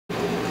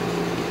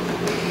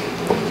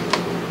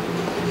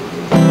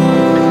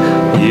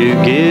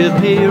give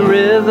me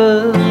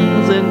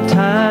rivers in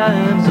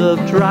times of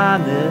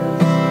dryness.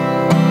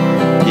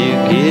 You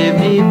give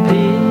me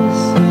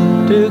peace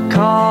to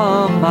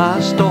calm my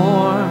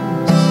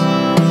storms.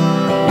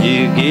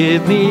 You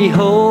give me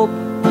hope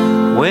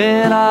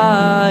when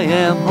I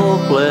am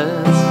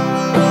hopeless,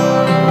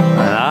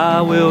 and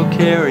I will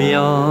carry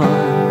on.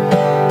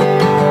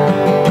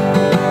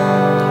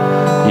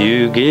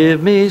 You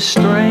give me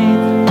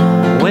strength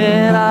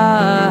when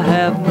I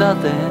have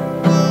nothing.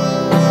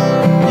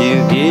 You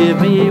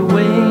give me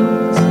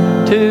wings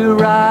to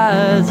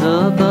rise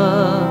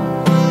above.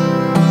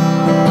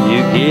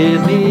 You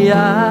give me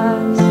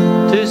eyes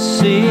to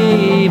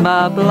see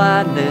my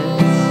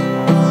blindness,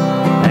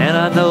 and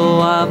I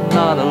know I'm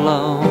not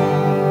alone.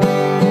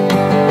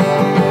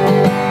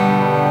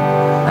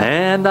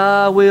 And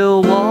I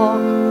will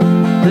walk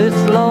this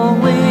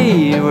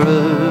lonely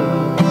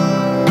road,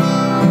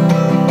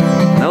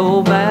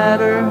 no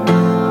matter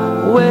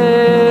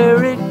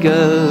where it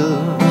goes.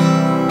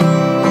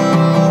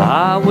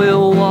 I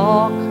will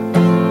walk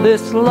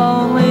this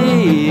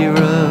lonely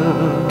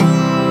road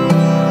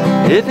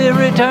if it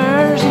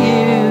returns to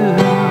you.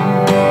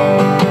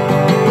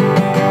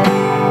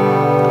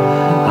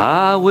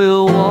 I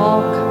will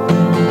walk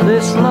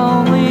this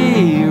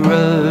lonely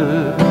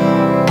road.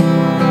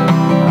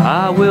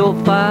 I will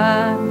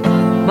find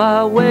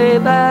my way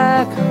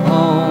back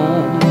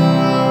home.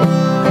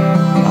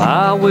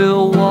 I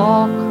will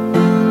walk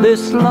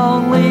this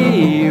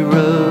lonely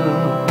road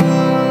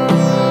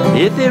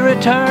if it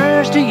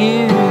returns to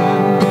you.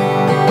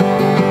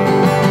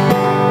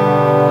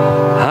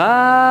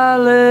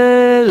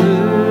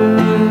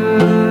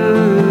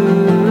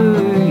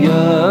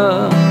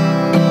 Hallelujah,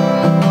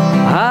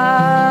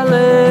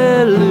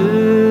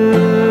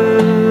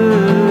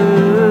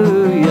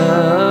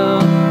 hallelujah,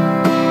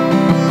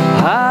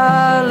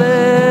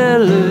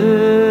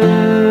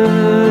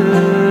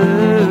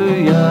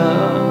 hallelujah.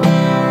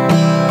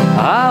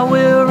 I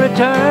will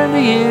return to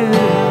you.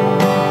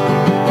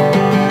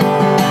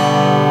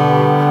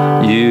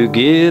 You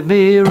give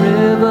me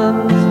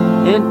rivers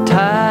in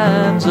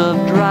times of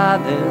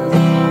dryness.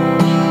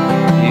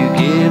 You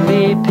give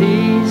me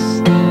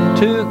peace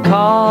to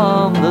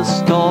calm the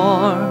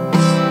storms.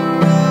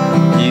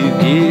 You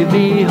give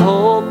me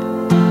hope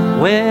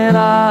when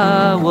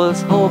I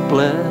was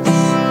hopeless,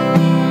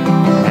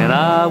 and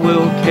I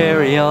will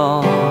carry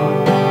on.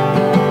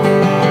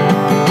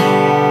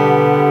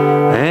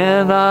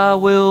 And I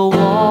will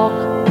walk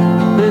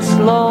this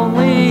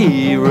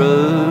lonely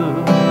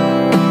road,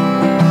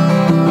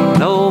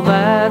 no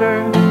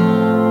matter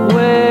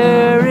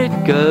where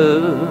it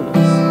goes.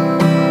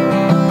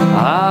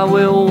 I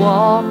will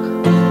walk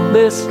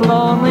this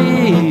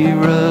lonely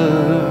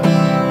road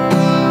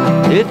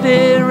if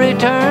it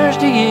returns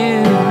to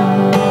you.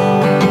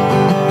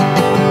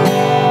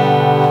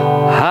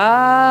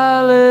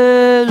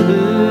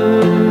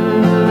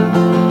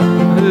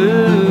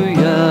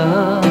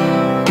 Hallelujah,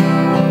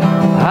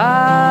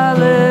 hallelujah,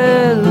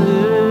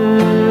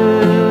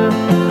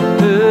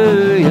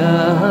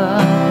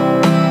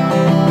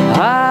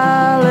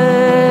 hallelujah.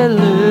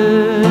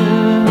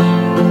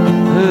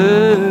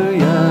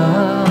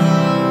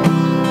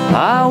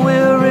 I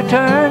will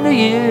return to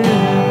you.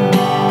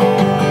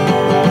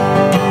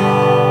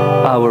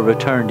 I will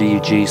return to you,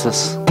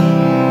 Jesus.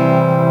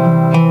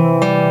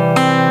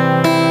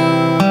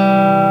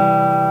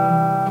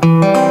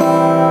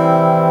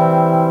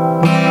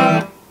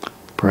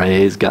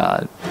 Praise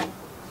God.